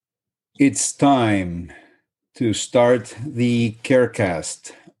It's time to start the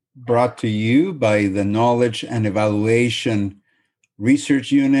CareCast, brought to you by the Knowledge and Evaluation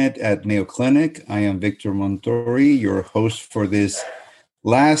Research Unit at Mayo Clinic. I am Victor Montori, your host for this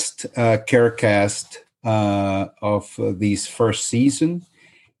last CareCast of this first season.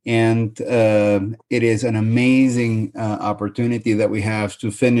 And it is an amazing opportunity that we have to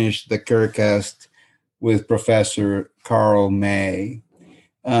finish the CareCast with Professor Carl May.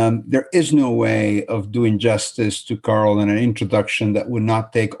 There is no way of doing justice to Carl in an introduction that would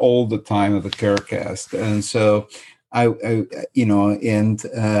not take all the time of the CareCast. And so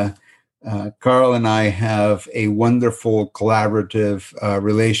Carl and I have a wonderful collaborative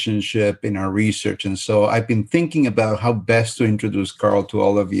relationship in our research. And so I've been thinking about how best to introduce Carl to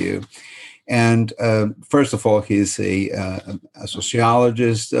all of you. And first of all, he's a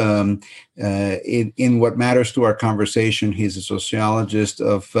sociologist. In what matters to our conversation, he's a sociologist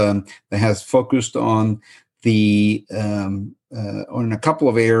that has focused on on a couple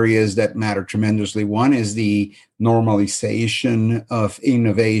of areas that matter tremendously. One is the normalization of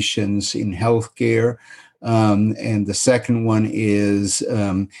innovations in healthcare. And the second one is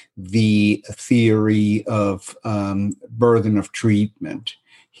the theory of burden of treatment.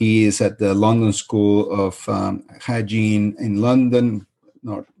 He is at the London School of Hygiene in London.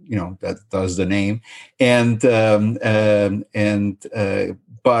 That does the name,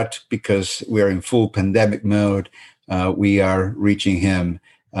 but because we're in full pandemic mode, we are reaching him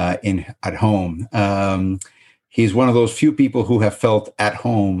at home. He's one of those few people who have felt at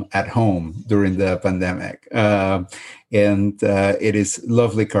home during the pandemic, and it is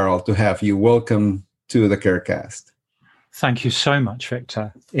lovely, Carl, to have you. Welcome to the CareCast. Thank you so much,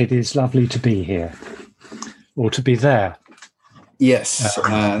 Victor. It is lovely to be here, or to be there. Yes,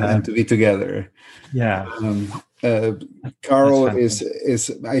 and to be together. Yeah. Carl is.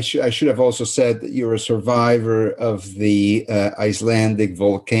 I should have also said that you're a survivor of the Icelandic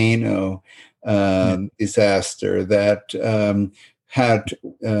volcano disaster that had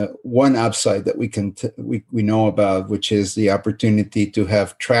one upside that we know about, which is the opportunity to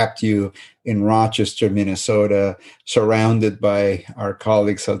have trapped you in Rochester, Minnesota, surrounded by our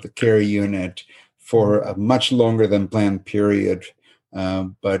colleagues of the care unit for a much longer than planned period.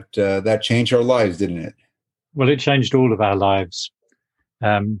 But that changed our lives, didn't it? Well, it changed all of our lives.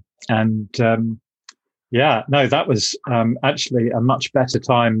 That was actually a much better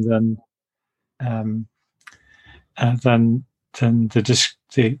time than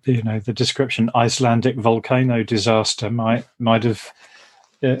the description Icelandic volcano disaster might have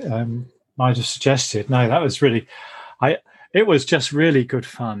suggested. No, that was really, it was just really good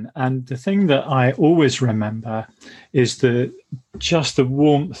fun. And the thing that I always remember is the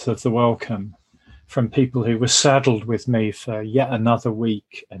warmth of the welcome from people who were saddled with me for yet another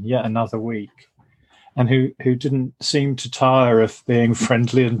week, and who didn't seem to tire of being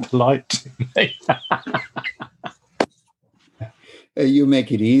friendly and polite to me. You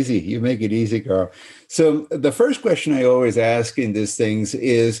make it easy. You make it easy, Carl. So the first question I always ask in these things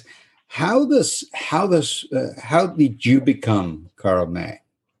is, how did you become Carl May?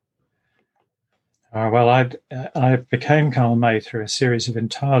 Well, I became Carl May through a series of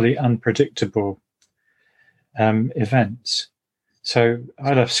entirely unpredictable events. So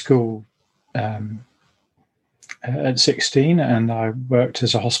I left school at 16, and I worked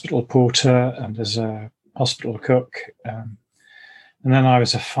as a hospital porter and as a hospital cook. And then I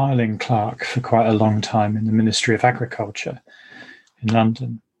was a filing clerk for quite a long time in the Ministry of Agriculture in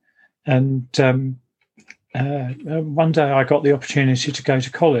London. And one day I got the opportunity to go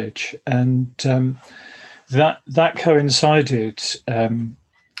to college, and that coincided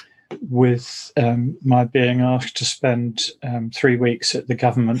with my being asked to spend 3 weeks at the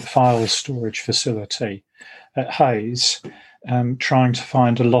government file storage facility at Hayes, trying to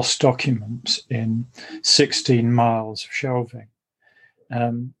find a lost document in 16 miles of shelving.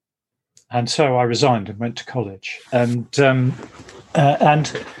 And so I resigned and went to college. I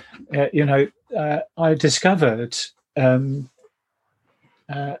discovered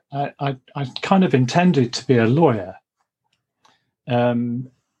I kind of intended to be a lawyer.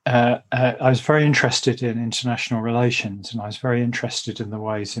 I was very interested in international relations, and I was very interested in the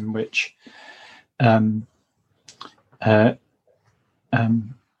ways in which the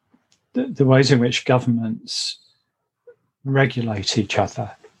ways in which governments regulate each other.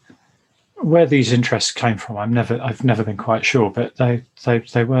 Where these interests came from, I've never been quite sure, but they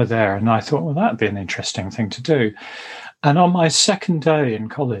were there, and I thought, well, that'd be an interesting thing to do. And on my second day in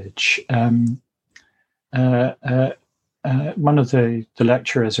college, one of the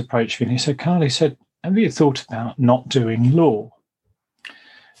lecturers approached me and he said, "Carl," he said, "have you thought about not doing law?"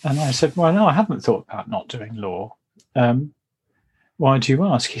 And I said, well, no, I haven't thought about not doing law. Why do you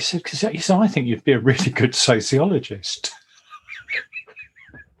ask? He said, because I think you'd be a really good sociologist.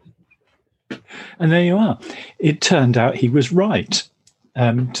 And there you are. It turned out he was right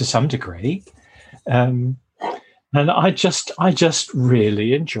to some degree. And I just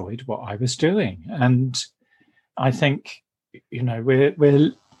really enjoyed what I was doing. And I think,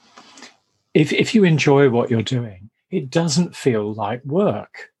 we're if you enjoy what you're doing, it doesn't feel like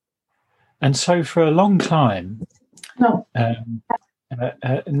work. And so for a long time,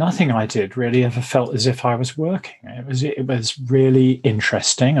 nothing I did really ever felt as if I was working. It was really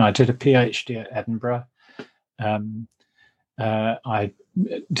interesting. I did a PhD at Edinburgh. I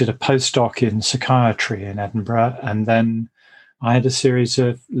did a postdoc in psychiatry in Edinburgh, and then I had a series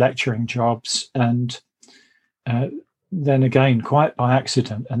of lecturing jobs, and then again, quite by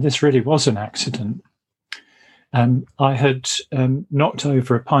accident, and this really was an accident, I had knocked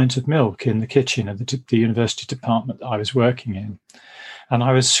over a pint of milk in the kitchen of the university department that I was working in, and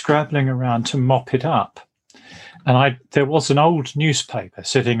I was scrabbling around to mop it up. And there was an old newspaper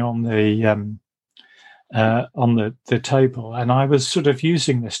sitting on the table, and I was sort of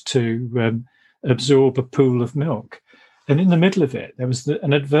using this to absorb a pool of milk. And in the middle of it, there was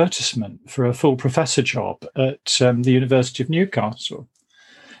an advertisement for a full professor job at the University of Newcastle.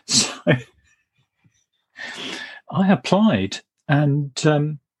 So I applied, and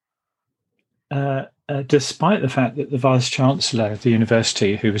despite the fact that the vice-chancellor of the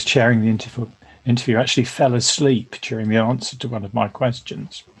university, who was chairing the interview, actually fell asleep during the answer to one of my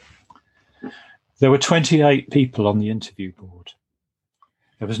questions, there were 28 people on the interview board.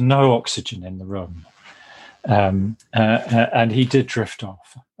 There was no oxygen in the room. And he did drift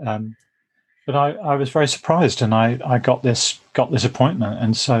off. But I was very surprised, and I got this appointment.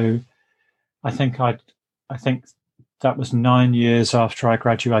 And so I think that was 9 years after I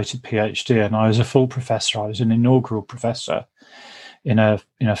graduated PhD, and I was a full professor. I was an inaugural professor in a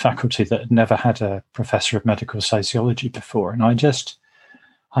faculty that had never had a professor of medical sociology before, and I just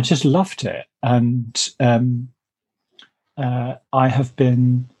loved it. And I have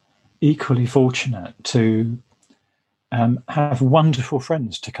been equally fortunate to have wonderful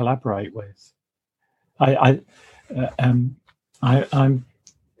friends to collaborate with. I'm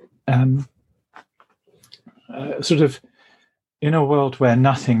sort of in a world where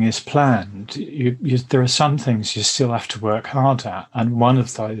nothing is planned. There are some things you still have to work hard at, and one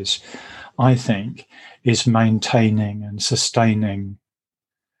of those, I think, is maintaining and sustaining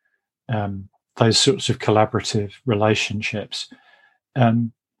those sorts of collaborative relationships.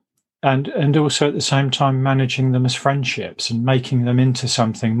 And also at the same time managing them as friendships and making them into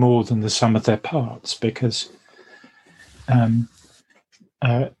something more than the sum of their parts, because I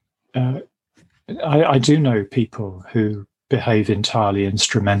do know people who behave entirely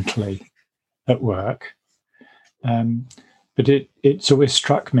instrumentally at work, but it's always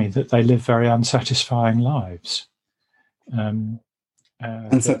struck me that they live very unsatisfying lives.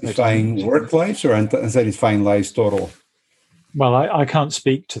 Unsatisfying work lives or unsatisfying lives total? Well, I can't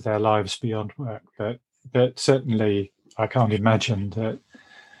speak to their lives beyond work, but certainly I can't imagine that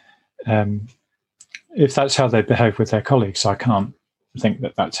if that's how they behave with their colleagues, I can't think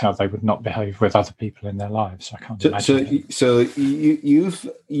that that's how they would not behave with other people in their lives. I can't imagine. So you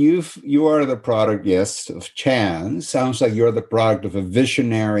are the product, yes, of chance. Sounds like you're the product of a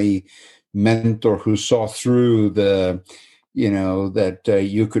visionary mentor who saw through the, that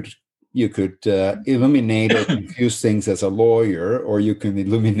you could illuminate or confuse things as a lawyer, or you can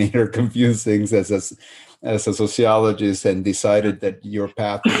illuminate or confuse things as a sociologist, and decided that your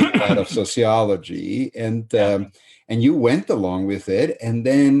path was that of sociology, and you went along with it. And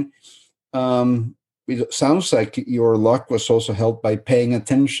then it sounds like your luck was also helped by paying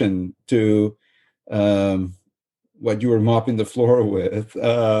attention to what you were mopping the floor with,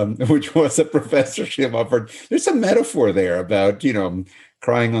 which was a professorship offered. There's a metaphor there about,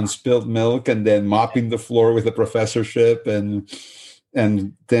 crying on spilled milk and then mopping the floor with a professorship, and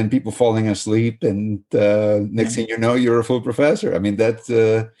then people falling asleep, and next thing you know, you're a full professor. I mean, that's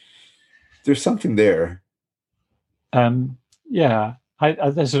there's something there. There's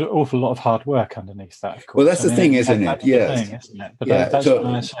an awful lot of hard work underneath that, of course. Well, that's the thing, isn't it? Yes. Isn't it? But that's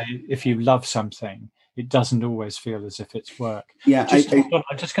why I say, if you love something, it doesn't always feel as if it's work. Yeah,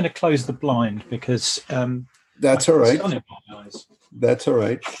 I'm just going to close the blind because that's all right. That's all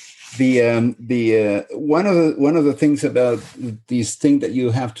right. The one of the things about these things that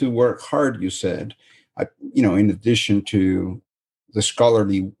you have to work hard, you said, in addition to the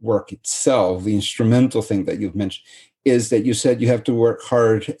scholarly work itself, the instrumental thing that you've mentioned is that you said you have to work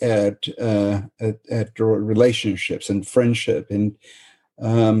hard at relationships and friendship. And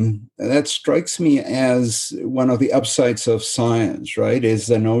That strikes me as one of the upsides of science, right? Is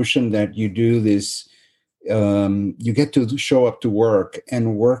the notion that you do this, you get to show up to work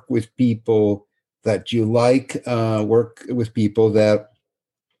and work with people that you like, work with people that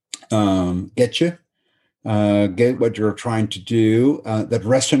get what you're trying to do, that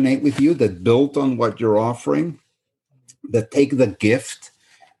resonate with you, that build on what you're offering, that take the gift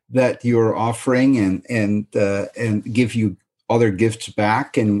that you're offering and give you other gifts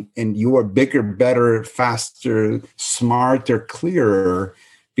back, and you are bigger, better, faster, smarter, clearer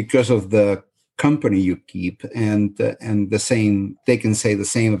because of the company you keep. And the same, they can say the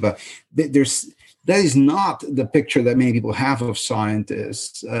same about that is not the picture that many people have of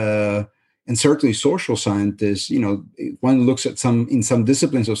scientists, and certainly social scientists. One looks at some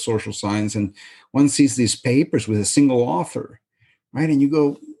disciplines of social science and one sees these papers with a single author, right? And you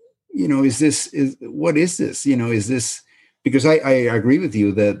go, what is this? Is this, because I agree with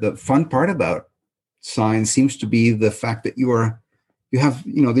you that the fun part about science seems to be the fact that you have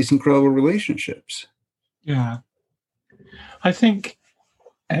these incredible relationships. Yeah, I think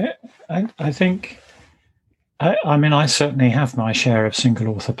I certainly have my share of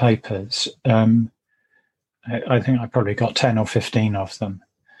single author papers. I think I probably got 10 or 15 of them,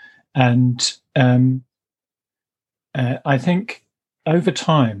 and I think over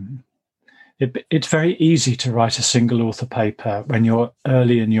time, it's very easy to write a single author paper when you're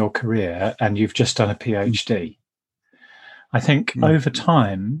early in your career and you've just done a PhD. I think over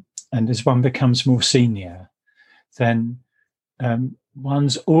time, and as one becomes more senior, then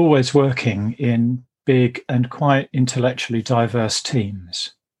one's always working in big and quite intellectually diverse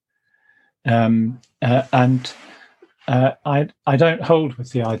teams. And I don't hold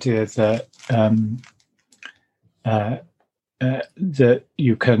with the idea that that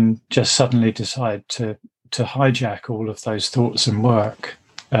you can just suddenly decide to hijack all of those thoughts and work,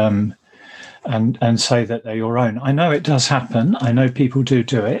 and say that they're your own. I know it does happen. I know people do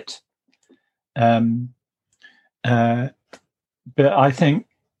it. But I think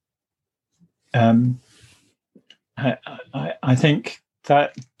I think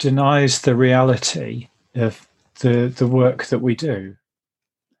that denies the reality of the work that we do.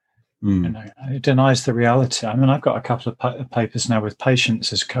 It denies the reality. I mean, I've got a couple of papers now with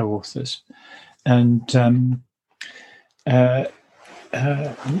patients as co-authors, and that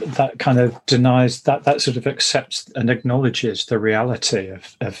kind of denies that sort of accepts and acknowledges the reality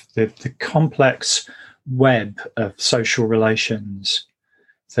of the complex web of social relations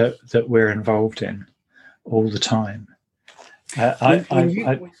that we're involved in all the time. I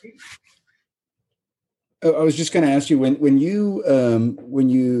was just going to ask you, when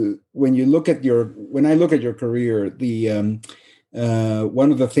I look at your career, the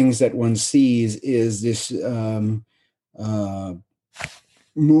one of the things that one sees is this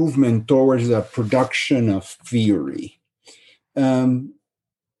movement towards the production of theory.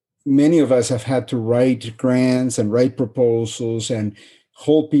 Many of us have had to write grants and write proposals and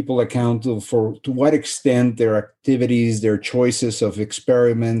hold people accountable for to what extent their activities, their choices of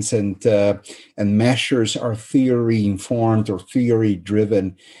experiments and measures are theory informed or theory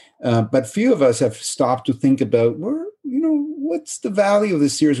driven. But few of us have stopped to think about what's the value of the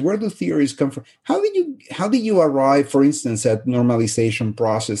theories? Where do theories come from? How did you arrive, for instance, at normalization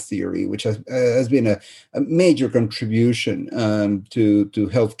process theory, which has been a major contribution to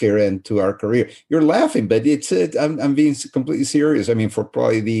healthcare and to our career? You're laughing, but I'm being completely serious. I mean, for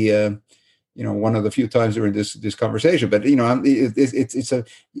probably the one of the few times during this conversation, but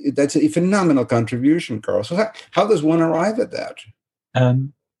that's a phenomenal contribution, Carl. So how does one arrive at that?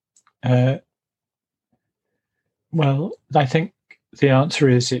 Well, I think the answer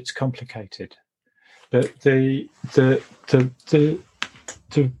is it's complicated. But the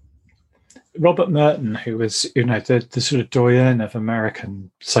Robert Merton, who was the sort of doyen of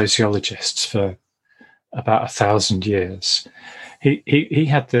American sociologists for about 1,000 years, he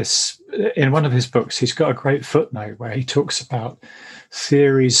had this in one of his books. He's got a great footnote where he talks about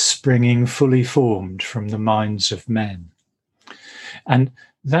theories springing fully formed from the minds of men, and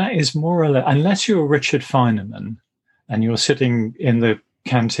that is more or less, unless you're Richard Feynman and you're sitting in the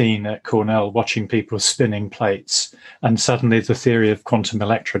canteen at Cornell watching people spinning plates and suddenly the theory of quantum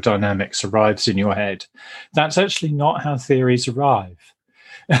electrodynamics arrives in your head. That's actually not how theories arrive.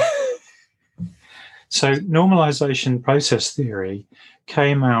 So normalization process theory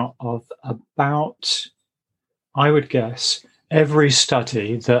came out of about, I would guess, every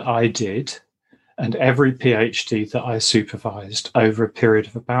study that I did and every PhD that I supervised over a period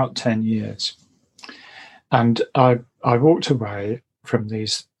of about 10 years. And I walked away from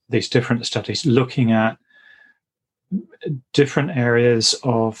these different studies looking at different areas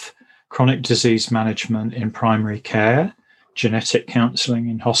of chronic disease management in primary care, genetic counselling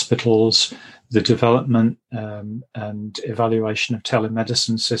in hospitals, the development and evaluation of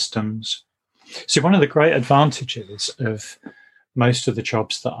telemedicine systems. So one of the great advantages of most of the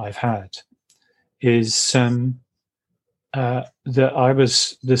jobs that I've had is that I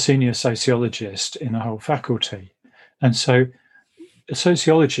was the senior sociologist in a whole faculty. And so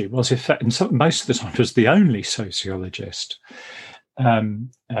sociology was, most of the time, was the only sociologist in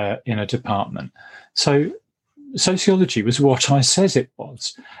a department. So sociology was what I said it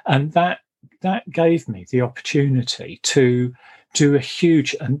was. And that gave me the opportunity to do a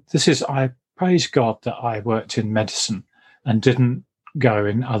huge, and this is, I praise God that I worked in medicine and didn't go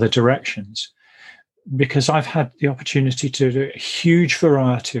in other directions, because I've had the opportunity to do a huge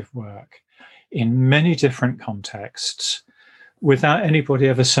variety of work in many different contexts without anybody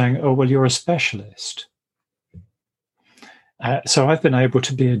ever saying, oh, well, you're a specialist. So I've been able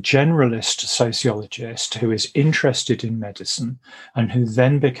to be a generalist sociologist who is interested in medicine and who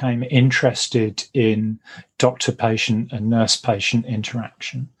then became interested in doctor-patient and nurse-patient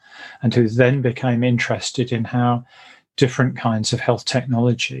interaction, and who then became interested in how different kinds of health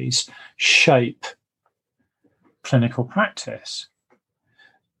technologies shape clinical practice.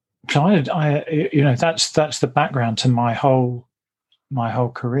 So that's the background to my whole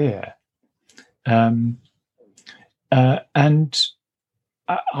career. And I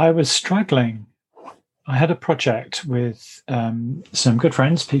was struggling. I had a project with some good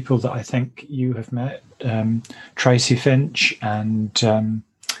friends, people that I think you have met, Tracy Finch and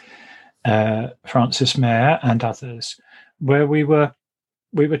Francis Mayer and others, where we were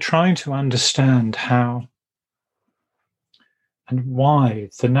trying to understand how and why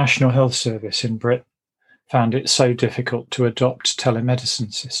the National Health Service in Britain found it so difficult to adopt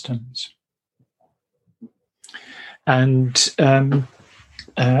telemedicine systems. And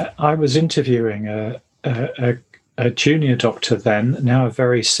I was interviewing a junior doctor then, now a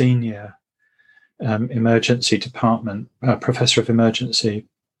very senior emergency department, professor of emergency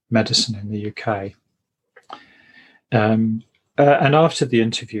medicine in the UK. And after the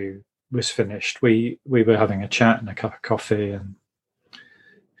interview was finished, we were having a chat and a cup of coffee and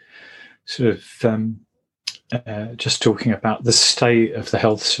sort of just talking about the state of the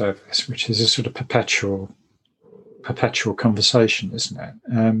health service, which is a sort of perpetual conversation, isn't it?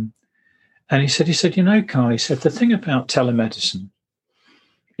 And he said, you know, Carl, he said, the thing about telemedicine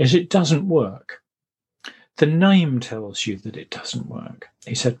is it doesn't work. The name tells you that it doesn't work.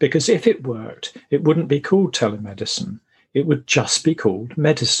 He said, because if it worked, it wouldn't be called telemedicine. It would just be called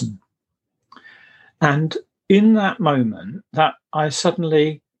medicine. And in that moment, that I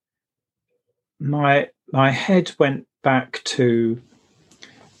suddenly, my head went back to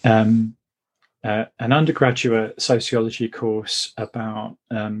an undergraduate sociology course about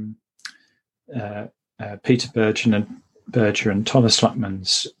Peter Berger and Thomas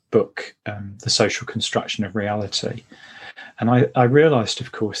Luckman's book, The Social Construction of Reality. And I realized,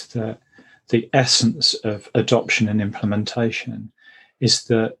 of course, that the essence of adoption and implementation is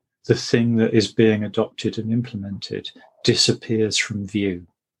that the thing that is being adopted and implemented disappears from view.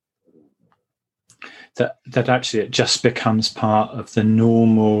 That actually it just becomes part of the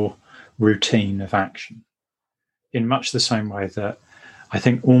normal routine of action, in much the same way that I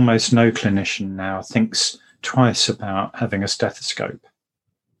think almost no clinician now thinks twice about having a stethoscope.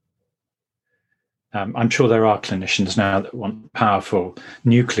 I'm sure there are clinicians now that want powerful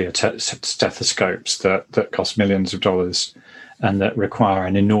nuclear stethoscopes that cost millions of dollars and that require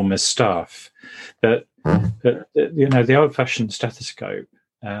an enormous staff. But you know, the old-fashioned stethoscope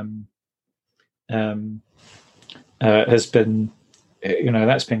has been, you know,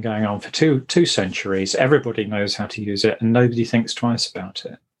 that's been going on for two centuries. Everybody knows how to use it, and nobody thinks twice about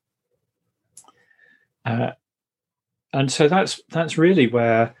it. And so that's really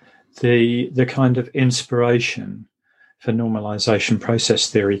where the kind of inspiration for normalization process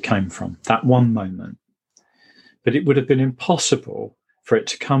theory came from, that one moment. But it would have been impossible for it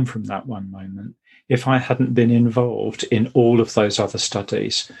to come from that one moment if I hadn't been involved in all of those other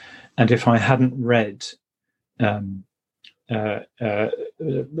studies, and if I hadn't read Berger and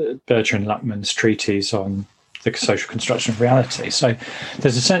Luckman's treatise on the social construction of reality. So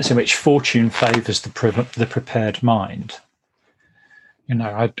there's a sense in which fortune favours the prepared mind. You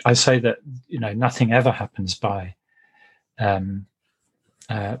know, I say that, you know, nothing ever happens by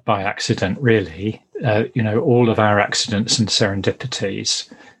accident, really. You know, all of our accidents and serendipities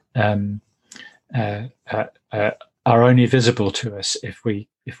are only visible to us if we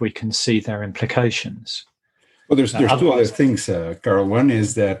can see their implications. Well, there's two other things, Carl. One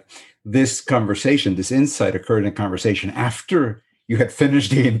is that this conversation, this insight occurred in a conversation after you had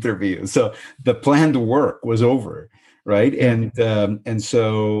finished the interview. So the planned work was over, right? And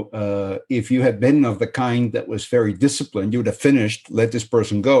so if you had been of the kind that was very disciplined, you would have finished, let this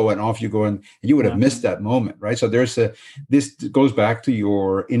person go, and off you go, and you would have missed that moment, right? So this goes back to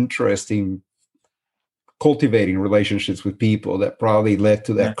your interesting cultivating relationships with people that probably led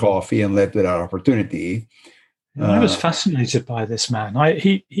to that coffee and led to that opportunity. I was fascinated by this man.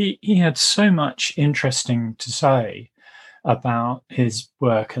 He had so much interesting to say about his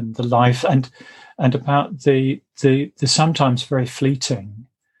work and the life, and about the sometimes very fleeting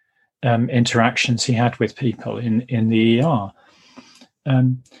interactions he had with people in the ER. But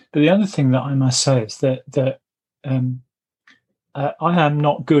the other thing that I must say is that I am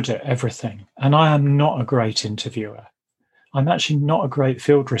not good at everything, and I am not a great interviewer. I'm actually not a great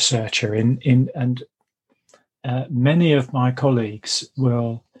field researcher. And many of my colleagues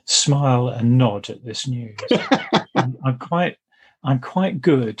will smile and nod at this news. I'm quite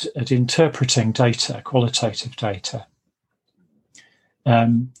good at interpreting data, qualitative data.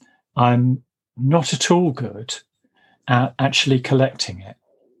 I'm not at all good at actually collecting it.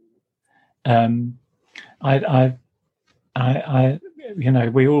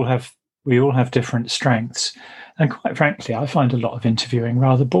 We all have different strengths, and quite frankly, I find a lot of interviewing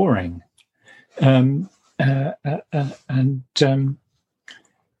rather boring.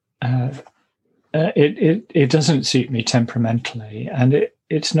 It doesn't suit me temperamentally, and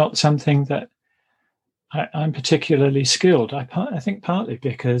it's not something that I'm particularly skilled. I think partly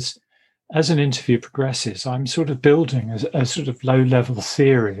because as an interview progresses, I'm sort of building a sort of low-level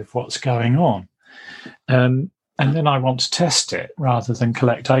theory of what's going on. And then I want to test it rather than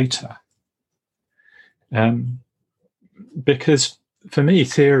collect data. Because for me,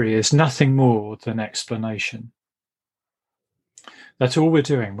 theory is nothing more than explanation. That's all we're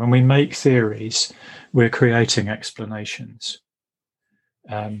doing. When we make theories, we're creating explanations.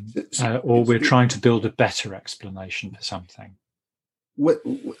 Or we're trying to build a better explanation for something. What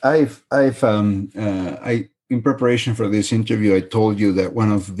in preparation for this interview, I told you that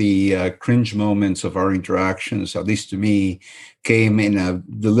one of the cringe moments of our interactions, at least to me, came in a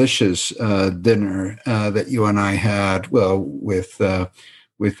delicious dinner that you and I had, well, with our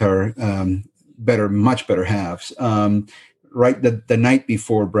much better halves, right the night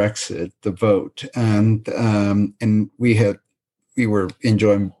before Brexit, the vote, and we were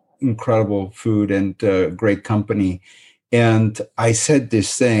enjoying incredible food and great company, and I said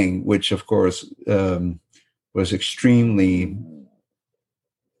this thing, which of course. Was extremely,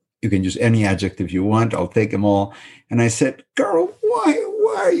 you can use any adjective you want, I'll take them all. And I said, girl, why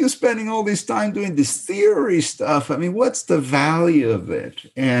are you spending all this time doing this theory stuff? I mean, what's the value of it?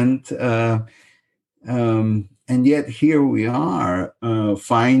 And yet here we are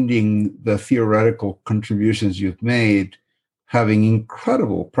finding the theoretical contributions you've made having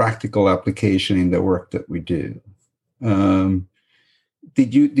incredible practical application in the work that we do.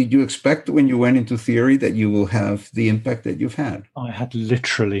 Did you expect when you went into theory that you will have the impact that you've had? I had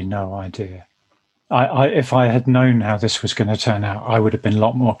literally no idea. If I had known how this was going to turn out, I would have been a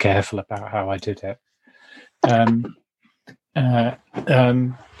lot more careful about how I did it. I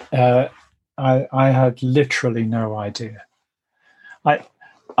had literally no idea. I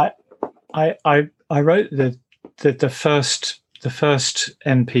wrote the first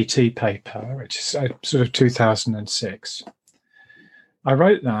NPT paper, which is sort of 2006. I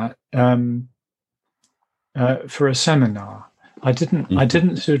wrote that for a seminar. I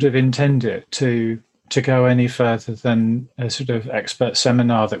didn't sort of intend it to go any further than a sort of expert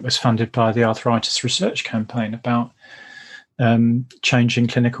seminar that was funded by the Arthritis Research Campaign about changing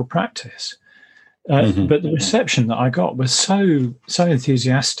clinical practice. But the reception that I got was so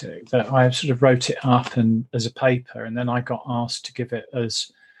enthusiastic that I sort of wrote it up and as a paper, and then I got asked to give it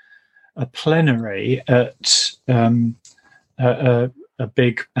as a plenary at a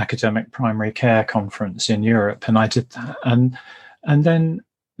big academic primary care conference in Europe, and I did that, and then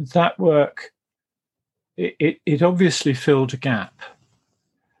that work it obviously filled a gap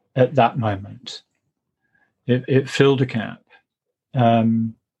at that moment. It filled a gap,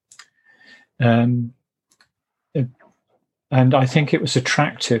 and I think it was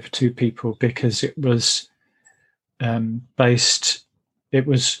attractive to people because it was based. It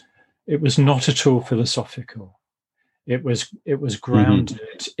was not at all philosophical. It was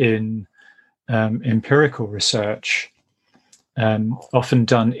grounded in empirical research, often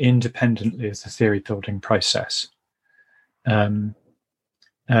done independently of the theory building process. I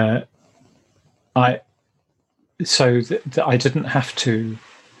didn't have to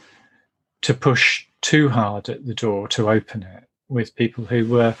push too hard at the door to open it with people who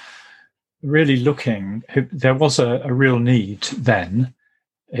were really looking. There was a real need then.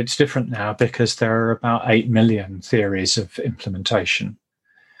 It's different now because there are about 8 million theories of implementation.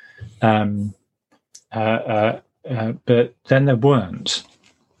 But then there weren't.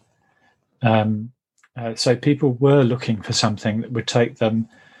 So people were looking for something that would take them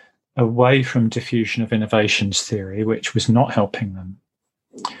away from diffusion of innovations theory, which was not helping them,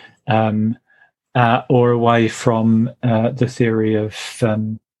 or away from the theory of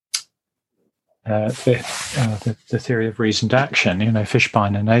the theory of reasoned action.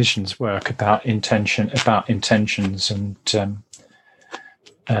 Fishbein and Asian's work about intentions and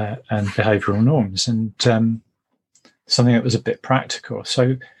behavioural norms, and something that was a bit practical.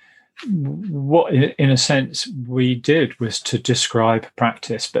 So what, in a sense, we did was to describe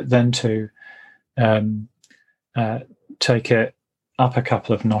practice, but then to take it up a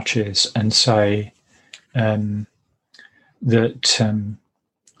couple of notches and say that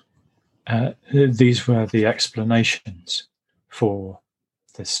these were the explanations for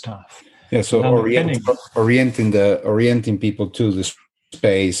this stuff. Yeah, so orienting people to the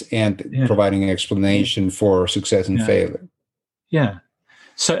space and providing an explanation for success and failure. Yeah.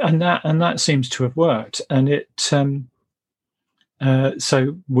 So and that seems to have worked, and it.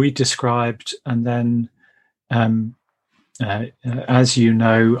 So we described, and then, as you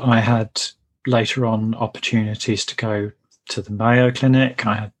know, I had later on opportunities to go to the Mayo Clinic.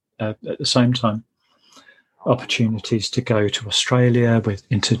 I had at the same time opportunities to go to Australia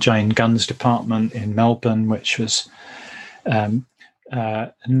into Jane Gunn's department in Melbourne, which was no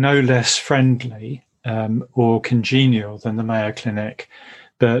less friendly or congenial than the Mayo Clinic,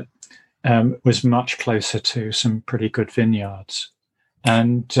 but was much closer to some pretty good vineyards.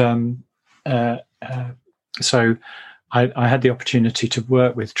 And so I had the opportunity to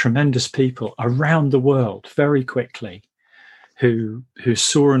work with tremendous people around the world very quickly who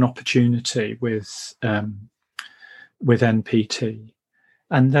saw an opportunity with NPT.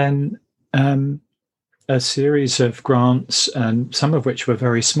 And then a series of grants, and some of which were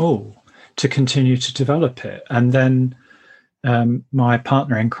very small, to continue to develop it. And then my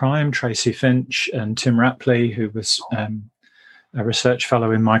partner in crime, Tracy Finch, and Tim Rapley, who was a research fellow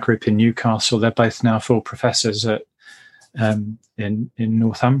in my group in Newcastle, they're both now full professors at in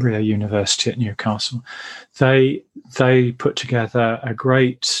Northumbria University at Newcastle. They put together a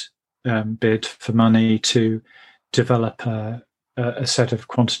great bid for money to develop a set of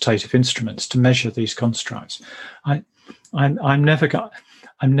quantitative instruments to measure these constructs. I'm never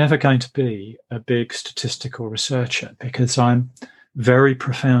going to be a big statistical researcher because I'm very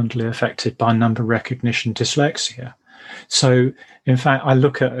profoundly affected by number recognition dyslexia. So, in fact, I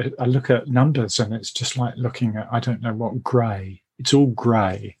look at numbers and it's just like looking at, I don't know what, grey. It's all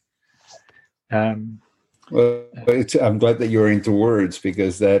grey. I'm glad that you're into words,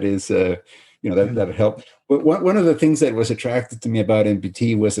 because that is, that helped. But one of the things that was attracted to me about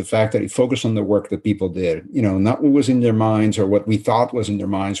NPT was the fact that it focused on the work that people did, not what was in their minds or what we thought was in their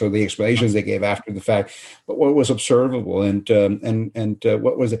minds or the explanations they gave after the fact, but what was observable and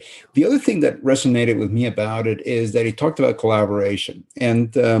what was it. The other thing that resonated with me about it is that he talked about collaboration,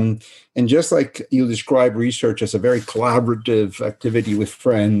 and just like you describe research as a very collaborative activity with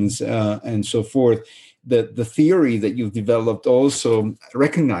friends and so forth. The theory that you've developed also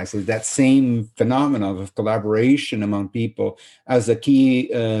recognizes that same phenomenon of collaboration among people as the key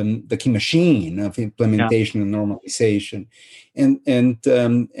machine of implementation and normalization, and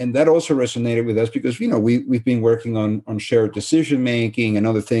that also resonated with us because we've been working on shared decision making and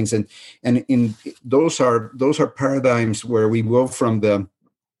other things, and in those are paradigms where we go from the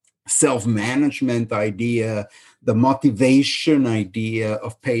self-management idea, the motivation idea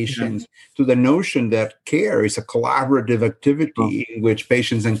of patients, to the notion that care is a collaborative activity in which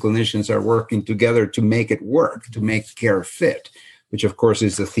patients and clinicians are working together to make it work, to make care fit, which of course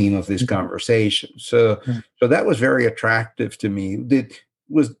is the theme of this conversation. So that was very attractive to me. Do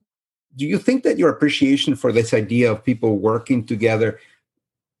you think that your appreciation for this idea of people working together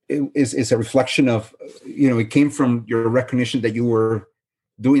is a reflection of, it came from your recognition that you were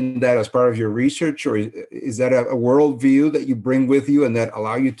doing that as part of your research, or is that a worldview that you bring with you and that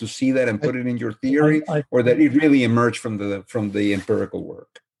allow you to see that and put it in your theory, or that it really emerged from the empirical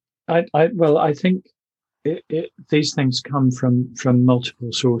work? I think these things come from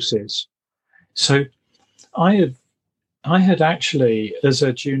multiple sources. So I had actually, as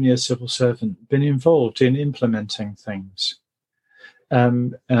a junior civil servant, been involved in implementing things.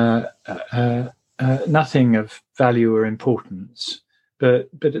 Nothing of value or importance. But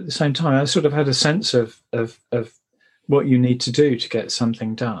at the same time, I sort of had a sense of what you need to do to get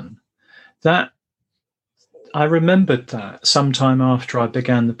something done. That I remembered that sometime after I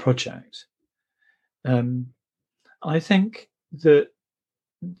began the project, I think that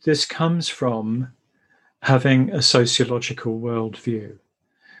this comes from having a sociological worldview,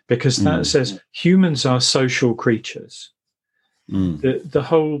 because that says humans are social creatures.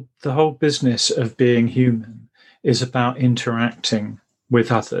 The whole business of being human is about interacting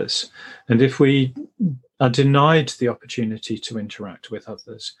with others, and if we are denied the opportunity to interact with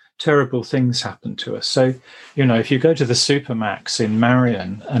others, terrible things happen to us. So, if you go to the Supermax in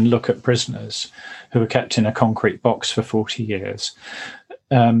Marion and look at prisoners who are kept in a concrete box for 40 years,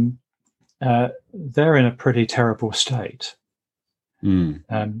 they're in a pretty terrible state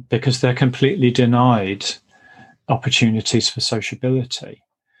because they're completely denied opportunities for sociability.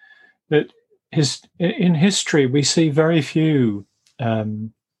 But in history, we see very few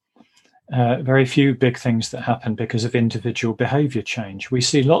big things that happen because of individual behavior change. We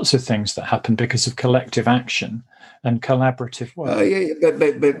see lots of things that happen because of collective action and collaborative work.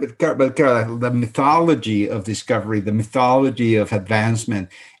 But Carol, the mythology of discovery, the mythology of advancement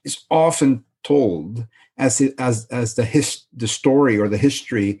is often told as the story or the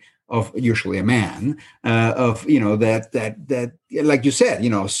history of usually a man of that like you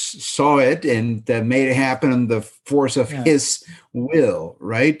said, saw it and made it happen on the force of his will,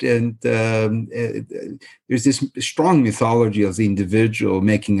 right? And there's this strong mythology of the individual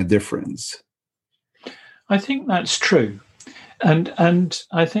making a difference. I think that's true, and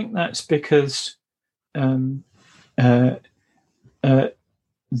I think that's because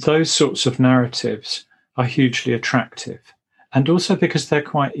those sorts of narratives are hugely attractive, and also because they're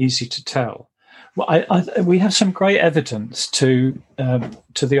quite easy to tell. Well, we have some great evidence to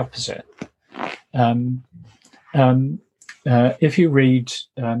the opposite. If you read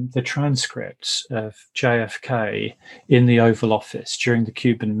the transcripts of JFK in the Oval Office during the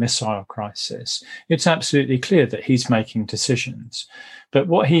Cuban Missile Crisis, it's absolutely clear that he's making decisions. But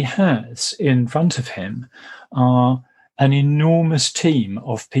what he has in front of him are an enormous team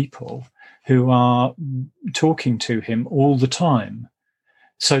of people who are talking to him all the time.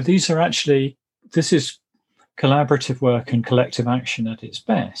 So this is collaborative work and collective action at its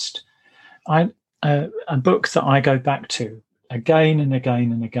best. A book that I go back to again and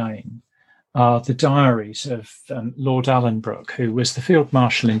again and again are the diaries of Lord Alanbrooke, who was the Field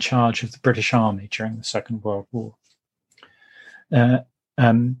Marshal in charge of the British Army during the Second World War.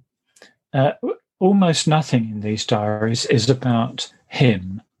 Almost nothing in these diaries is about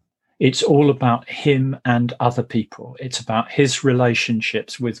him. It's all about him and other people. It's about his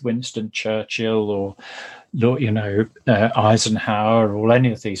relationships with Winston Churchill or Eisenhower or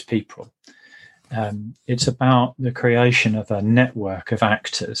any of these people. It's about the creation of a network of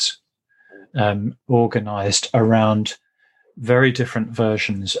actors organized around very different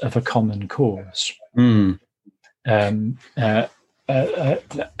versions of a common cause.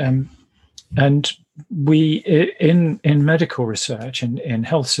 And we, in medical research and in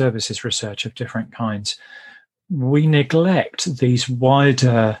health services research of different kinds, we neglect these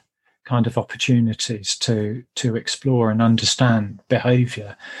wider kind of opportunities to explore and understand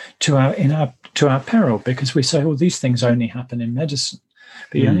behavior to our peril, because we say, these things only happen in medicine.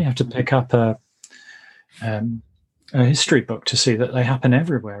 But you only have to pick up a history book to see that they happen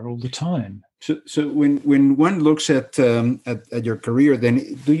everywhere all the time. So when one looks at your career,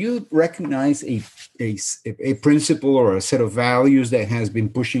 then do you recognize a principle or a set of values that has been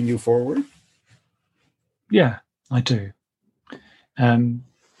pushing you forward? Yeah, I do. I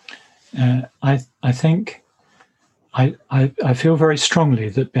think I feel very strongly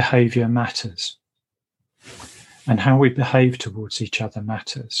that behavior matters, and how we behave towards each other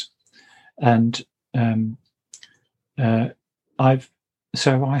matters. And I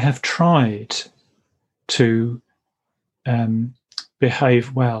have tried to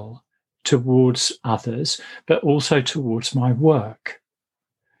behave well towards others, but also towards my work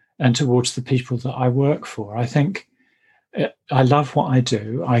and towards the people that I work for. I think I love what I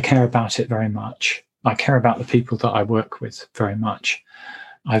do. I care about it very much. I care about the people that I work with very much.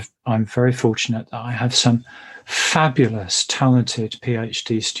 I'm very fortunate that I have some fabulous, talented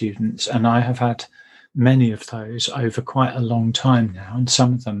PhD students, and I have had many of those over quite a long time now, and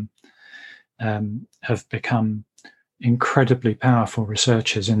some of them have become incredibly powerful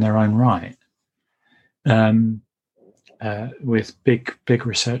researchers in their own right, with big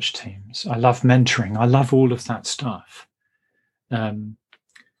research teams. I love mentoring. I love all of that stuff. But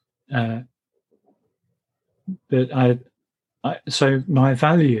so my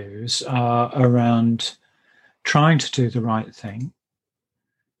values are around trying to do the right thing.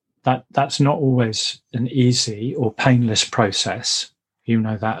 That's not always an easy or painless process. You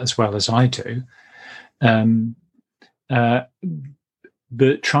know that as well as I do. But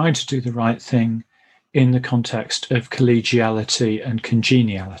trying to do the right thing in the context of collegiality and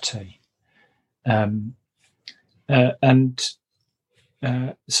congeniality.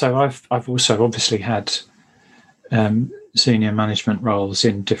 So I've also obviously had senior management roles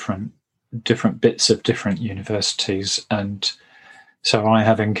in different bits of different universities, and so I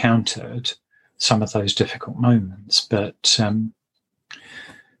have encountered some of those difficult moments. But so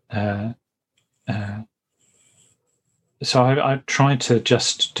I try to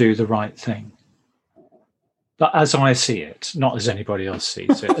just do the right thing, but as I see it, not as anybody else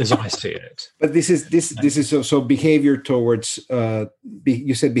sees it, as I see it. But this is also behavior towards.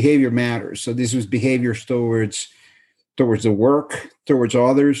 You said behavior matters, so this was behavior towards the work, towards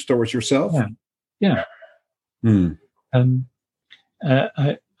others, towards yourself. Yeah. Hmm. I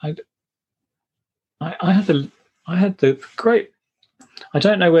had the great. I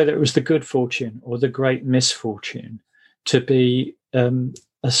don't know whether it was the good fortune or the great misfortune to be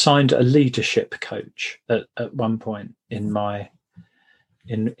assigned a leadership coach at one point in my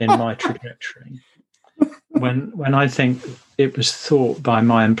trajectory. When I think it was thought by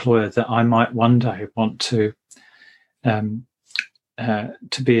my employer that I might one day want to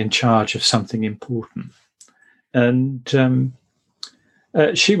be in charge of something important, and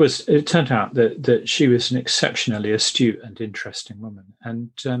it turned out that she was an exceptionally astute and interesting woman, and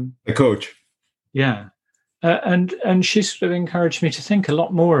a coach. Yeah. And she sort of encouraged me to think a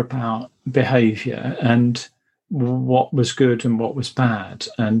lot more about behaviour and what was good and what was bad,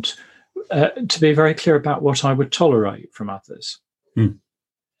 and to be very clear about what I would tolerate from others, what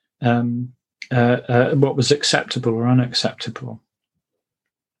was acceptable or unacceptable.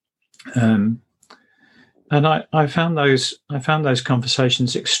 And I found those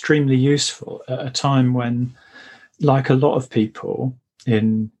conversations extremely useful at a time when, like a lot of people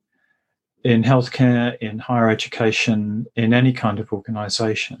in healthcare, in higher education, in any kind of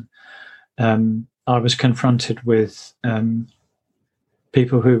organisation, I was confronted with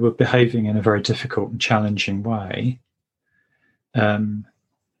people who were behaving in a very difficult and challenging way, and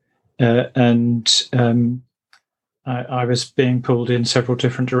I was being pulled in several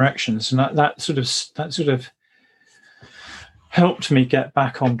different directions, and that sort of helped me get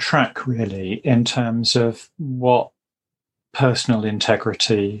back on track, really, in terms of what personal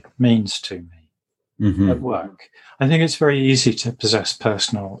integrity means to me at work. I think it's very easy to possess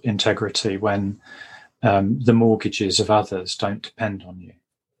personal integrity when the mortgages of others don't depend on you.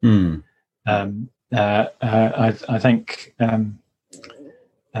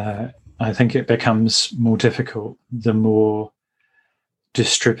 I think it becomes more difficult the more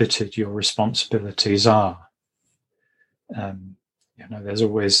distributed your responsibilities are. There's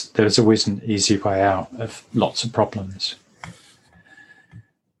always an easy way out of lots of problems.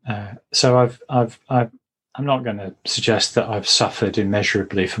 So I'm not going to suggest that I've suffered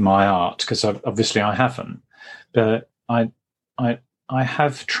immeasurably for my art, because obviously I haven't. But I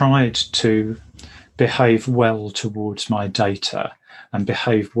have tried to behave well towards my data, and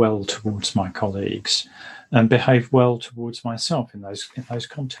behave well towards my colleagues, and behave well towards myself in those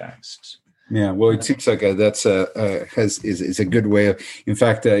contexts. Yeah, well, it seems like that's is a good way of. In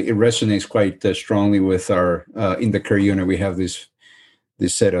fact, it resonates quite strongly with our in the Care unit. We have this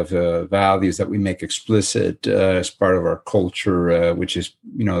set of values that we make explicit as part of our culture, which is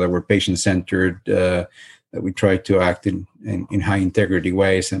that we're patient-centered, that we try to act in high integrity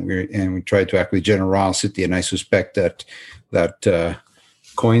ways, and we try to act with generosity. And I suspect that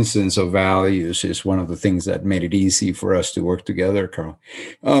coincidence of values is one of the things that made it easy for us to work together, Carl.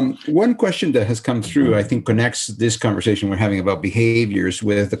 One question that has come through, I think, connects this conversation we're having about behaviors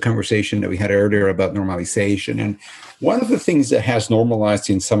with the conversation that we had earlier about normalization. And one of the things that has normalized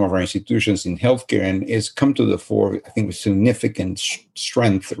in some of our institutions in healthcare and is come to the fore, I think, with significant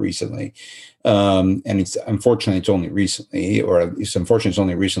strength recently. And it's unfortunately it's only recently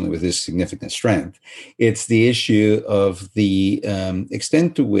with this significant strength. It's the issue of the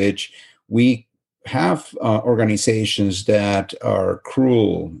extent to which we have organizations that are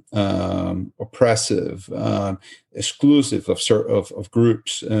cruel, oppressive, exclusive of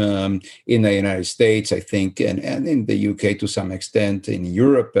groups in the United States, I think, and in the UK to some extent, in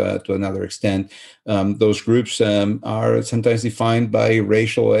Europe to another extent. Those groups are sometimes defined by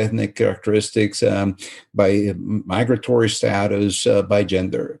racial, ethnic characteristics, by migratory status, by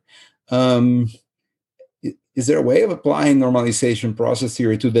gender. Is there a way of applying normalization process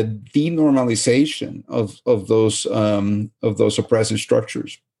theory to the denormalization of those oppressive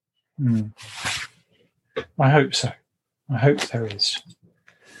structures? I hope so. I hope there is,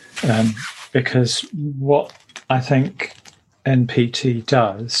 because what I think NPT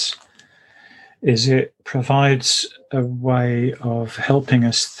does is it provides a way of helping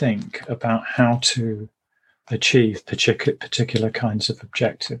us think about how to achieve particular kinds of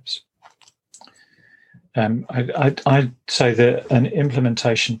objectives. I'd say that an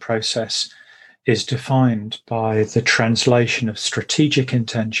implementation process is defined by the translation of strategic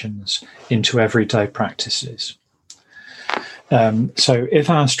intentions into everyday practices. So if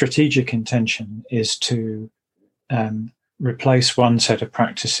our strategic intention is to replace one set of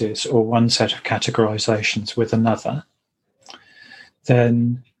practices or one set of categorizations with another,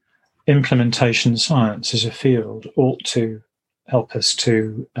 then implementation science as a field ought to help us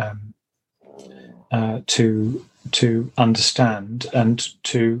to understand and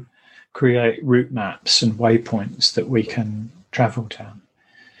to create route maps and waypoints that we can travel down.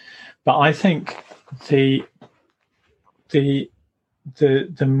 But I think the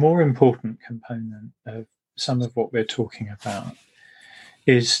more important component of some of what we're talking about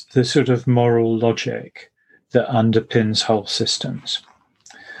is the sort of moral logic that underpins whole systems.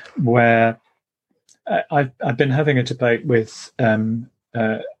 Where I've been having a debate with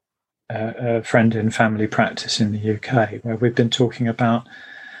a friend in family practice in the UK, where we've been talking about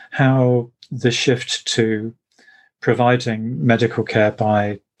how the shift to providing medical care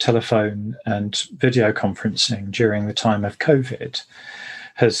by telephone and video conferencing during the time of COVID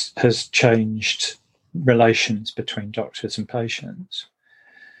has changed relations between doctors and patients.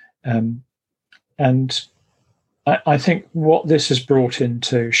 And I think what this has brought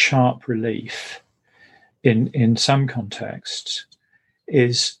into sharp relief in some contexts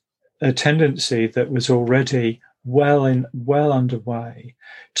is a tendency that was already well underway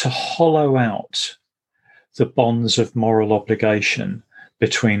to hollow out the bonds of moral obligation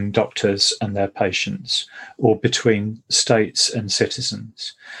between doctors and their patients, or between states and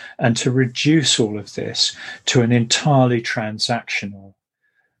citizens, and to reduce all of this to an entirely transactional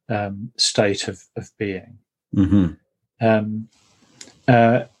state of being. Mm-hmm.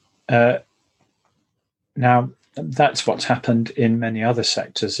 Now, that's what's happened in many other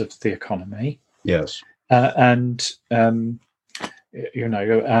sectors of the economy. Yes. And our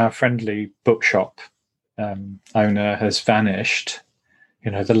friendly bookshop owner has vanished.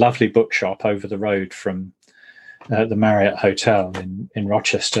 The lovely bookshop over the road from the Marriott Hotel in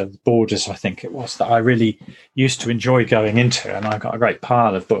Rochester, the Borders, I think it was, that I really used to enjoy going into, and I got a great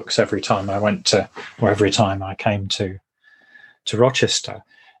pile of books every time I went to, or every time I came to Rochester,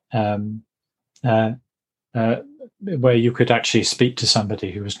 where you could actually speak to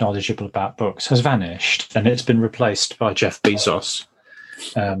somebody who was knowledgeable about books, has vanished, and it's been replaced by Jeff Bezos,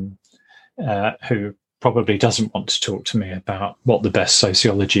 who probably doesn't want to talk to me about what the best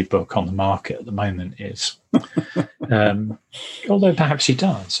sociology book on the market at the moment is. Although perhaps he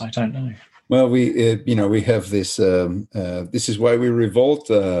does, I don't know. Well, we have this. This is why we revolt.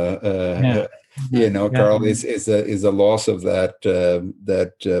 Carl, is a loss of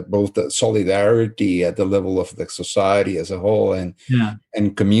that both the solidarity at the level of the society as a whole, and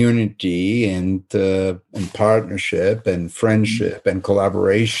community, and partnership, and friendship, and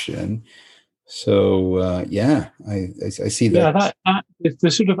collaboration. So I see that. Yeah, that is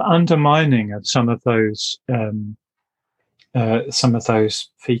the sort of undermining of some of those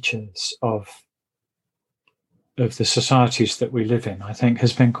features of the societies that we live in, I think,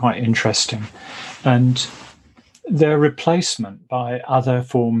 has been quite interesting, and their replacement by other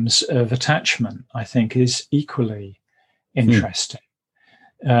forms of attachment, I think, is equally interesting.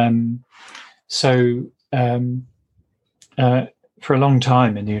 For a long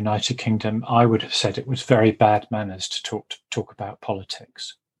time in the United Kingdom, I would have said it was very bad manners to talk about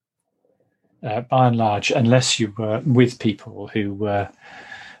politics. By and large, unless you were with people who were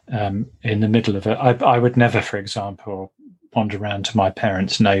in the middle of it. I would never, for example, wander around to my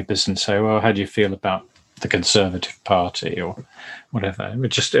parents' neighbours and say, "Well, how do you feel about the Conservative Party?" or whatever. It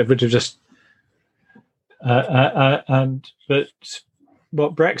would have just. But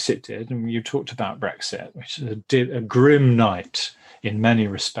what Brexit did, and you talked about Brexit, which did a grim night in many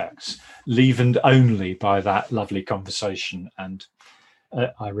respects, leavened only by that lovely conversation and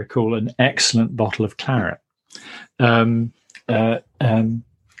I recall an excellent bottle of claret. But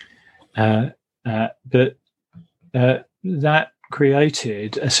that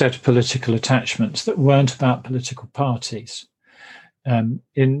created a set of political attachments that weren't about political parties.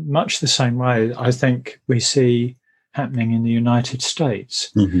 In much the same way, I think we see happening in the United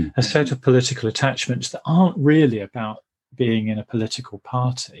States, a set of political attachments that aren't really about being in a political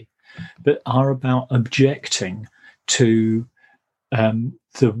party, but are about objecting to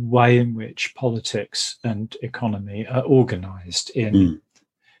the way in which politics and economy are organised in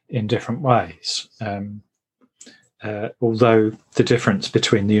different ways. Although the difference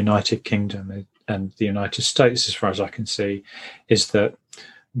between the United Kingdom and the United States, as far as I can see, is that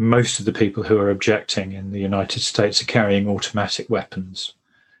most of the people who are objecting in the United States are carrying automatic weapons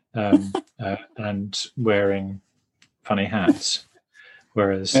and wearing funny hats.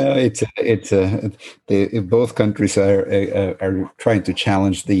 Whereas both countries are trying to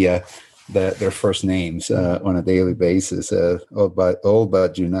challenge their first names on a daily basis. All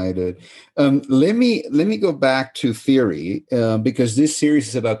but united. Let me go back to theory because this series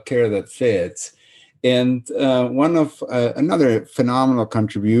is about care that fits. And one of another phenomenal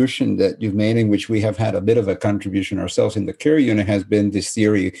contribution that you've made, in which we have had a bit of a contribution ourselves in the care unit, has been this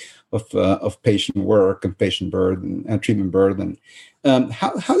theory of patient work and patient burden and treatment burden.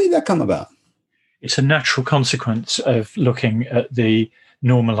 How did that come about? It's a natural consequence of looking at the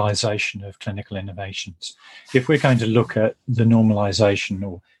normalization of clinical innovations. If we're going to look at the normalization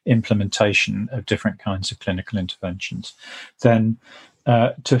or implementation of different kinds of clinical interventions, then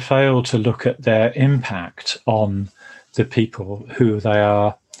to fail to look at their impact on the people who they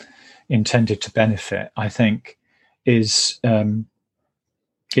are intended to benefit, I think, is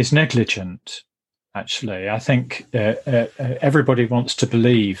negligent. Actually, I think everybody wants to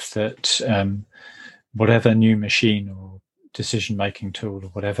believe that whatever new machine or decision-making tool or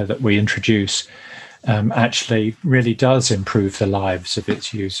whatever that we introduce actually really does improve the lives of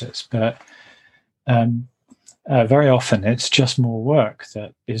its users, but very often it's just more work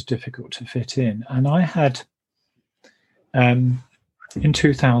that is difficult to fit in. And I had, in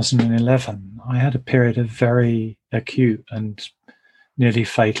 2011, I had a period of very acute and nearly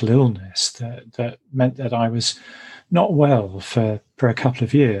fatal illness that meant that I was not well for a couple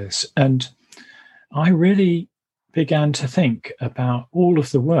of years. And I really began to think about all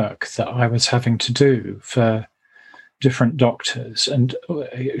of the work that I was having to do for different doctors, and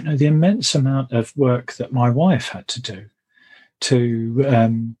the immense amount of work that my wife had to do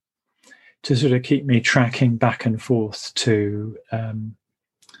to sort of keep me tracking back and forth to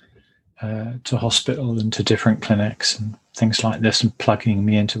hospital and to different clinics and things like this, and plugging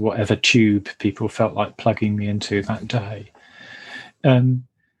me into whatever tube people felt like plugging me into that day. And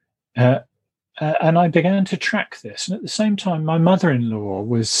I began to track this, and at the same time, my mother-in-law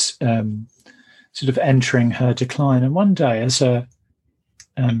was sort of entering her decline. And one day, as a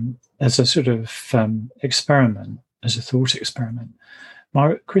sort of experiment, as a thought experiment,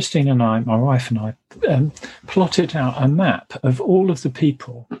 Christine and I, my wife and I, plotted out a map of all of the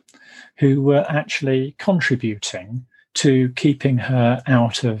people who were actually contributing to keeping her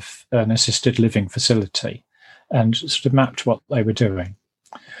out of an assisted living facility, and sort of mapped what they were doing.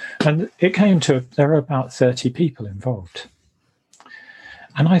 And it came to, there were about 30 people involved.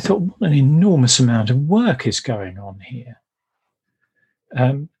 And I thought, what an enormous amount of work is going on here.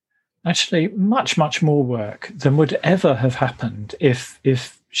 Actually, much, much more work than would ever have happened if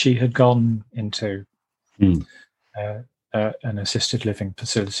she had gone into an assisted living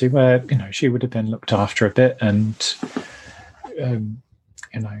facility where, she would have been looked after a bit and,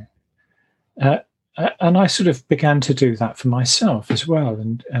 and I sort of began to do that for myself as well.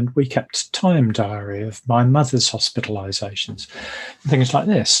 And we kept a time diary of my mother's hospitalizations, things like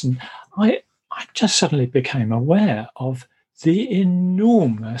this. And I just suddenly became aware of the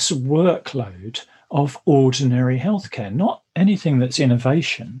enormous workload of ordinary healthcare, not anything that's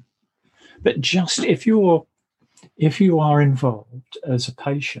innovation, but just if you are involved as a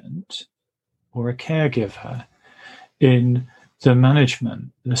patient or a caregiver in the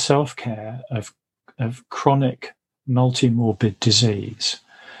management, the self-care of chronic multi-morbid disease,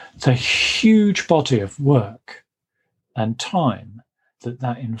 the huge body of work and time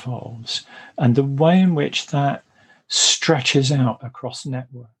that involves, and the way in which that stretches out across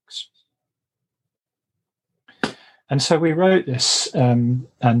networks. And so we wrote this, and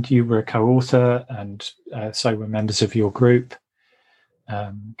you were a co-author, and so were members of your group,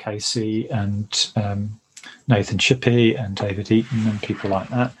 Casey and Nathan Shippey and David Eaton and people like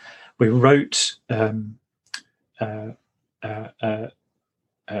that. We wrote a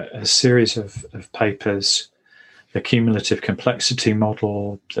series of papers, the cumulative complexity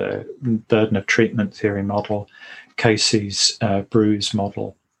model, the burden of treatment theory model, Casey's bruise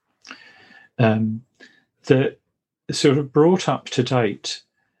model, that sort of brought up to date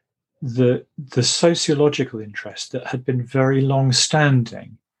the sociological interest that had been very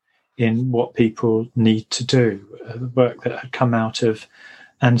long-standing in what people need to do, the work that had come out of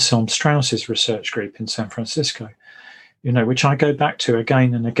Anselm Strauss's research group in San Francisco, which I go back to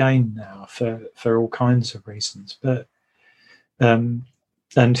again and again now for all kinds of reasons. But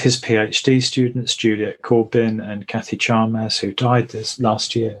and his PhD students, Juliet Corbin and Kathy Chalmers, who died this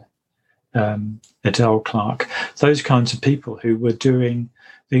last year, Adele Clark, those kinds of people who were doing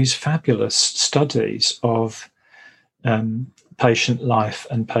these fabulous studies of patient life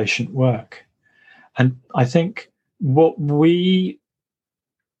and patient work. And I think what we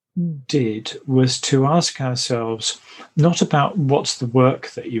did was to ask ourselves not about what's the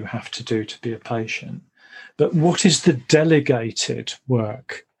work that you have to do to be a patient, but what is the delegated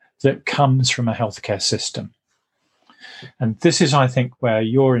work that comes from a healthcare system. And this is, I think, where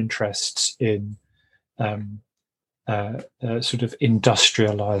your interests in sort of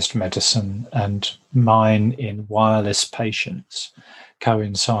industrialized medicine and mine in wireless patients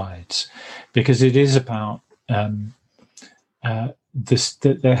coincides, because it is about that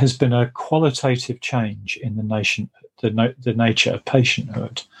there has been a qualitative change in the nature of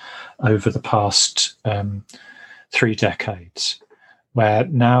patienthood over the past 3 decades, where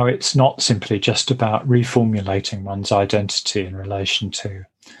now it's not simply just about reformulating one's identity in relation to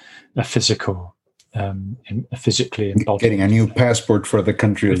a physical, physically embodied. Getting a new passport for the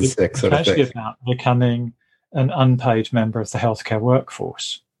country of the sick, so to speak. It's actually about becoming an unpaid member of the healthcare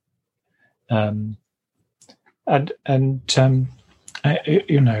workforce.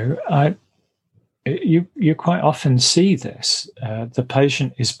 You quite often see this. The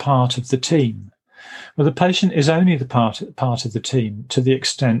patient is part of the team. Well, the patient is only the part of the team to the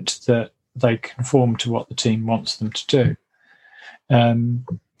extent that they conform to what the team wants them to do. And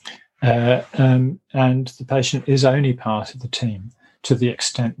the patient is only part of the team to the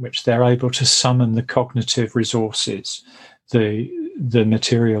extent which they're able to summon the cognitive resources, the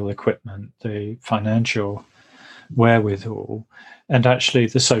material equipment, the financial wherewithal, and actually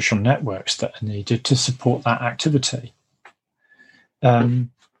the social networks that are needed to support that activity. That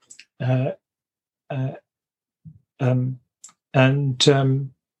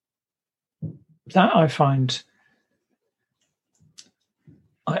I find,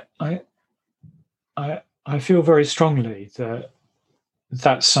 I feel very strongly that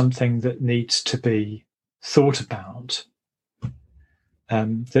that's something that needs to be thought about.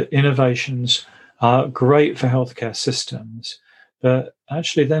 That innovations are great for healthcare systems, but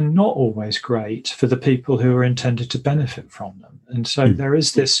actually they're not always great for the people who are intended to benefit from them. And so there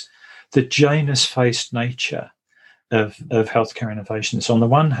is the Janus-faced nature of healthcare innovations. On the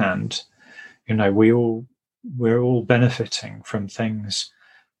one hand, we're all benefiting from things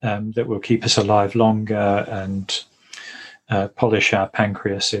that will keep us alive longer and polish our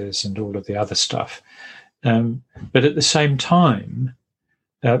pancreases and all of the other stuff. But at the same time,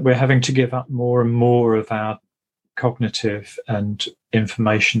 we're having to give up more and more of our cognitive and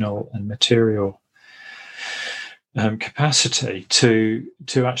informational and material capacity to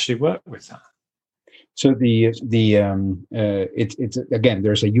actually work with that. So it's again,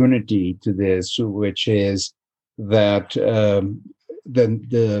 there's a unity to this, which is that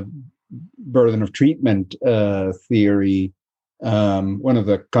the burden of treatment theory. One of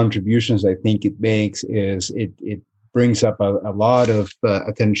the contributions I think it makes is it brings up a lot of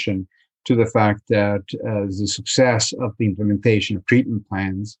attention to the fact that the success of the implementation of treatment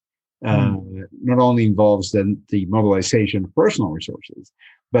plans not only involves the mobilization of personal resources,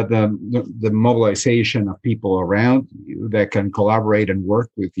 but the mobilization of people around you that can collaborate and work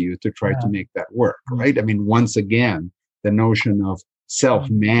with you to try to make that work, right? I mean, once again, the notion of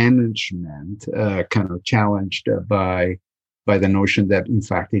self-management kind of challenged by the notion that, in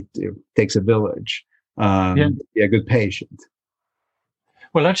fact, it takes a village to be a good patient.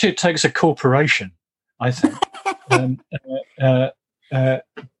 Well, actually, it takes a corporation, I think, that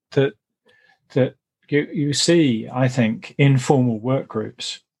you see, I think, informal work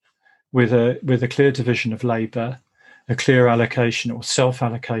groups with a clear division of labour, a clear allocation or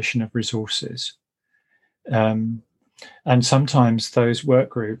self-allocation of resources. And sometimes those work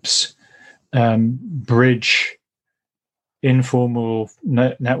groups bridge informal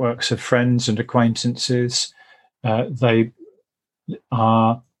networks of friends and acquaintances. They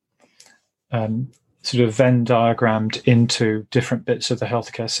are sort of Venn diagrammed into different bits of the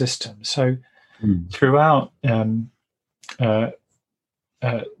healthcare system. So throughout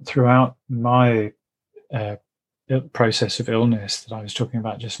my process of illness that I was talking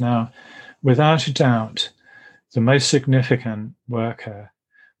about just now, without a doubt, the most significant worker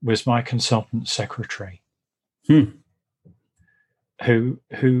was my consultant secretary, who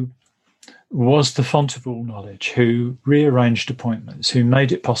was the font of all knowledge, who rearranged appointments, who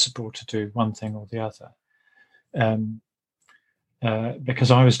made it possible to do one thing or the other,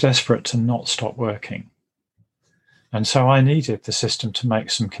 because I was desperate to not stop working. And so I needed the system to make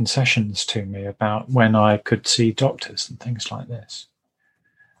some concessions to me about when I could see doctors and things like this.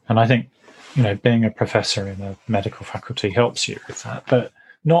 And I think, being a professor in a medical faculty helps you with that. But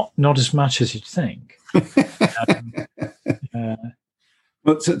not as much as you'd think. um,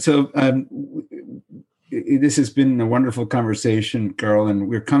 Well, this has been a wonderful conversation, Carl, and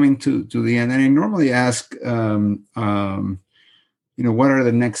we're coming to the end. And I normally ask, what are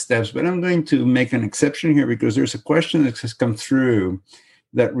the next steps? But I'm going to make an exception here because there's a question that has come through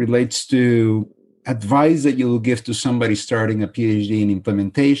that relates to advice that you'll give to somebody starting a PhD in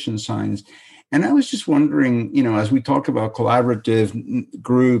implementation science. And I was just wondering, as we talk about collaborative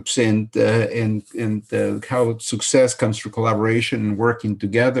groups and how success comes through collaboration and working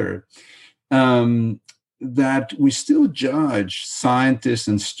together, that we still judge scientists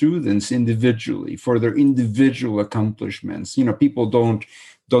and students individually for their individual accomplishments. People don't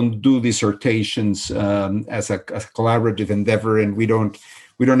do dissertations as a collaborative endeavor, and we don't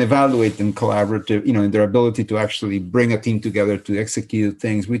evaluate them collaborative, in their ability to actually bring a team together to execute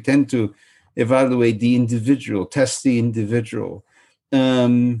things. We tend to evaluate the individual, test the individual.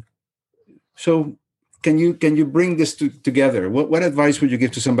 So can you bring this together? What advice would you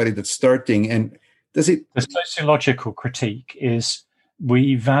give to somebody that's starting? And the sociological critique is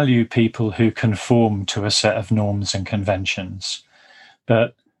we value people who conform to a set of norms and conventions,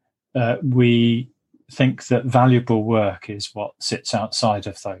 but we think that valuable work is what sits outside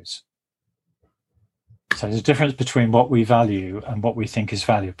of those. So there's a difference between what we value and what we think is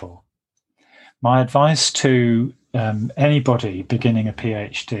valuable. My advice to anybody beginning a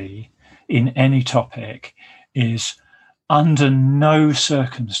PhD in any topic is, under no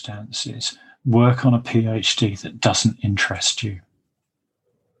circumstances, work on a PhD that doesn't interest you.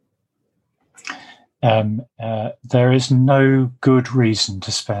 There is no good reason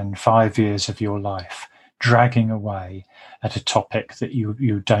to spend 5 years of your life dragging away at a topic that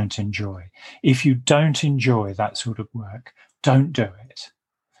you don't enjoy. If you don't enjoy that sort of work, don't do it.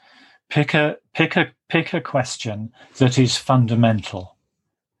 Pick a question that is fundamental.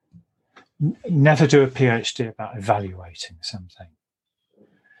 Never do a PhD about evaluating something.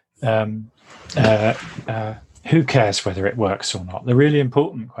 Who cares whether it works or not? The really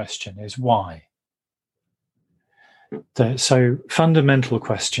important question is why. So fundamental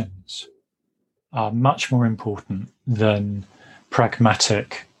questions are much more important than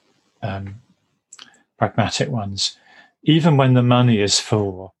pragmatic ones. Even when the money is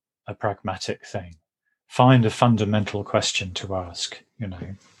for a pragmatic thing, find a fundamental question to ask.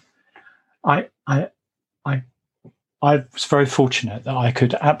 I was very fortunate that I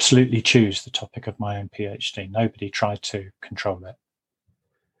could absolutely choose the topic of my own PhD. Nobody tried to control it.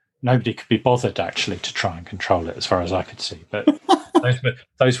 Nobody could be bothered actually to try and control it, as far as I could see. But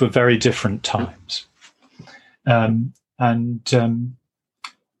those were very different times, and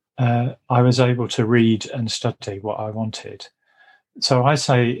I was able to read and study what I wanted. So I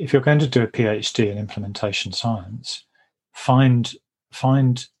say, if you're going to do a PhD in implementation science, find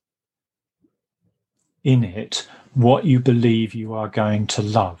in it what you believe you are going to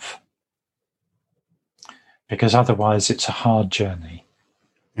love, because otherwise it's a hard journey.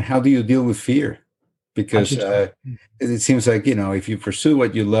 And how do you deal with fear? Because it seems like, if you pursue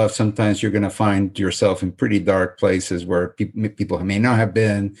what you love, sometimes you're going to find yourself in pretty dark places where people may not have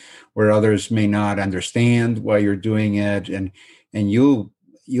been, where others may not understand why you're doing it, and you'll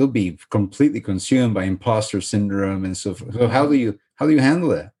be completely consumed by imposter syndrome and so forth. So how do you handle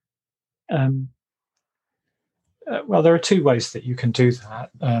that? Well, there are two ways that you can do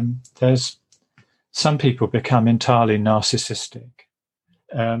that. There's some people become entirely narcissistic,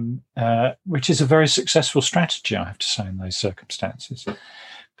 which is a very successful strategy, I have to say, in those circumstances.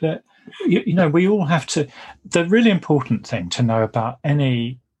 But, we all have to... The really important thing to know about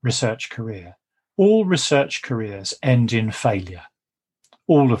any research career, all research careers end in failure,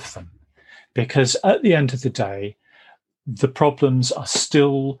 all of them, because at the end of the day, the problems are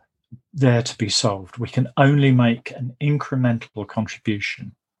still there to be solved. We can only make an incremental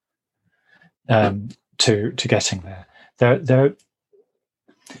contribution to getting there.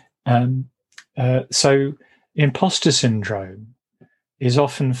 So imposter syndrome is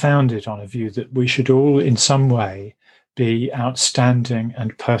often founded on a view that we should all in some way be outstanding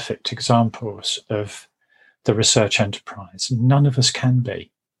and perfect examples of the research enterprise. None of us can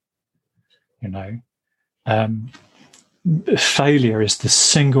be, failure is the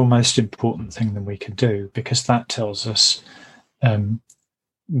single most important thing that we can do, because that tells us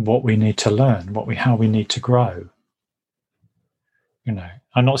what we need to learn, how we need to grow.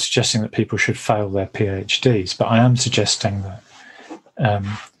 I'm not suggesting that people should fail their PhDs, but I am suggesting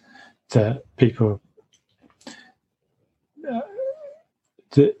that people,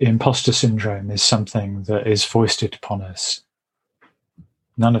 the imposter syndrome is something that is foisted upon us.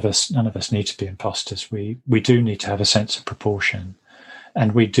 None of us need to be imposters. We do need to have a sense of proportion,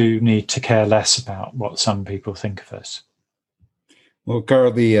 and we do need to care less about what some people think of us. Well,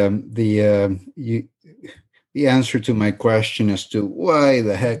 Carl, the answer to my question as to why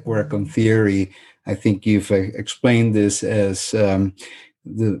the heck work on theory, I think you've explained this as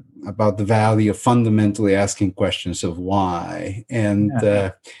about the value of fundamentally asking questions of why. And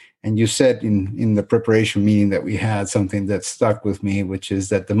and you said in the preparation meeting that we had something that stuck with me, which is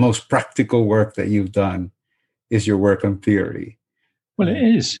that the most practical work that you've done is your work on theory. Well, it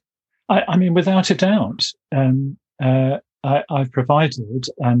is. I mean, without a doubt. I've provided,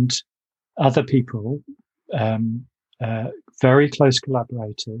 and other people, very close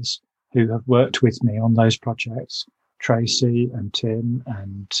collaborators who have worked with me on those projects, Tracy and Tim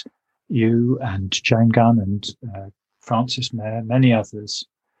and you and Jane Gunn and Francis Mayer, many others,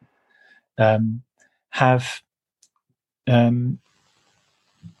 have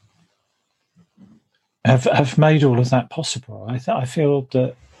made all of that possible. I feel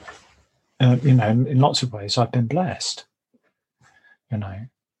that, in lots of ways, I've been blessed.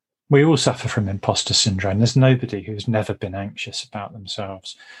 We all suffer from imposter syndrome. There's nobody who's never been anxious about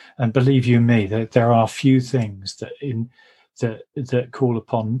themselves. And believe you me, there are few things that call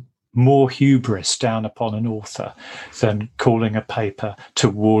upon more hubris down upon an author than calling a paper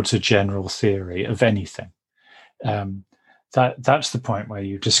towards a general theory of anything. That's the point where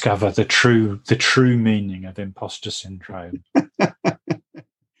you discover the true meaning of imposter syndrome.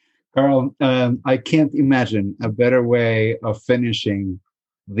 Carl, I can't imagine a better way of finishing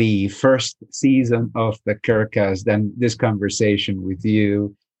the first season of the Caracast than this conversation with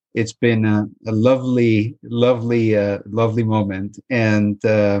you. It's been a lovely moment, and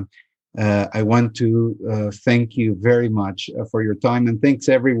I want to thank you very much for your time, and thanks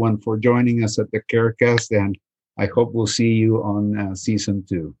everyone for joining us at the Caracast, and I hope we'll see you on season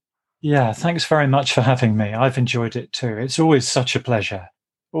 2. Yeah, thanks very much for having me. I've enjoyed it too. It's always such a pleasure.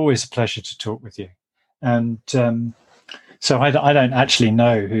 Always a pleasure to talk with you. And so I don't actually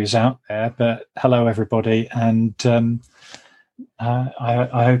know who's out there, but hello, everybody. And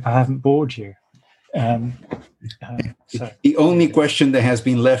I hope I haven't bored you. The only question that has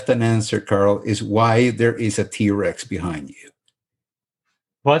been left unanswered, Carl, is why there is a T-Rex behind you.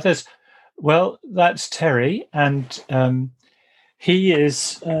 Well, that's Terry, and he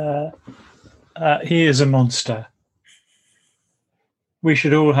is a monster. We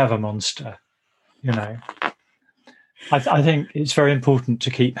should all have a monster, I think it's very important to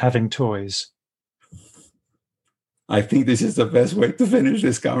keep having toys. I think this is the best way to finish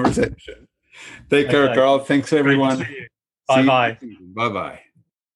this conversation. Take care, Carl. Thanks, everyone. Bye-bye. Bye-bye.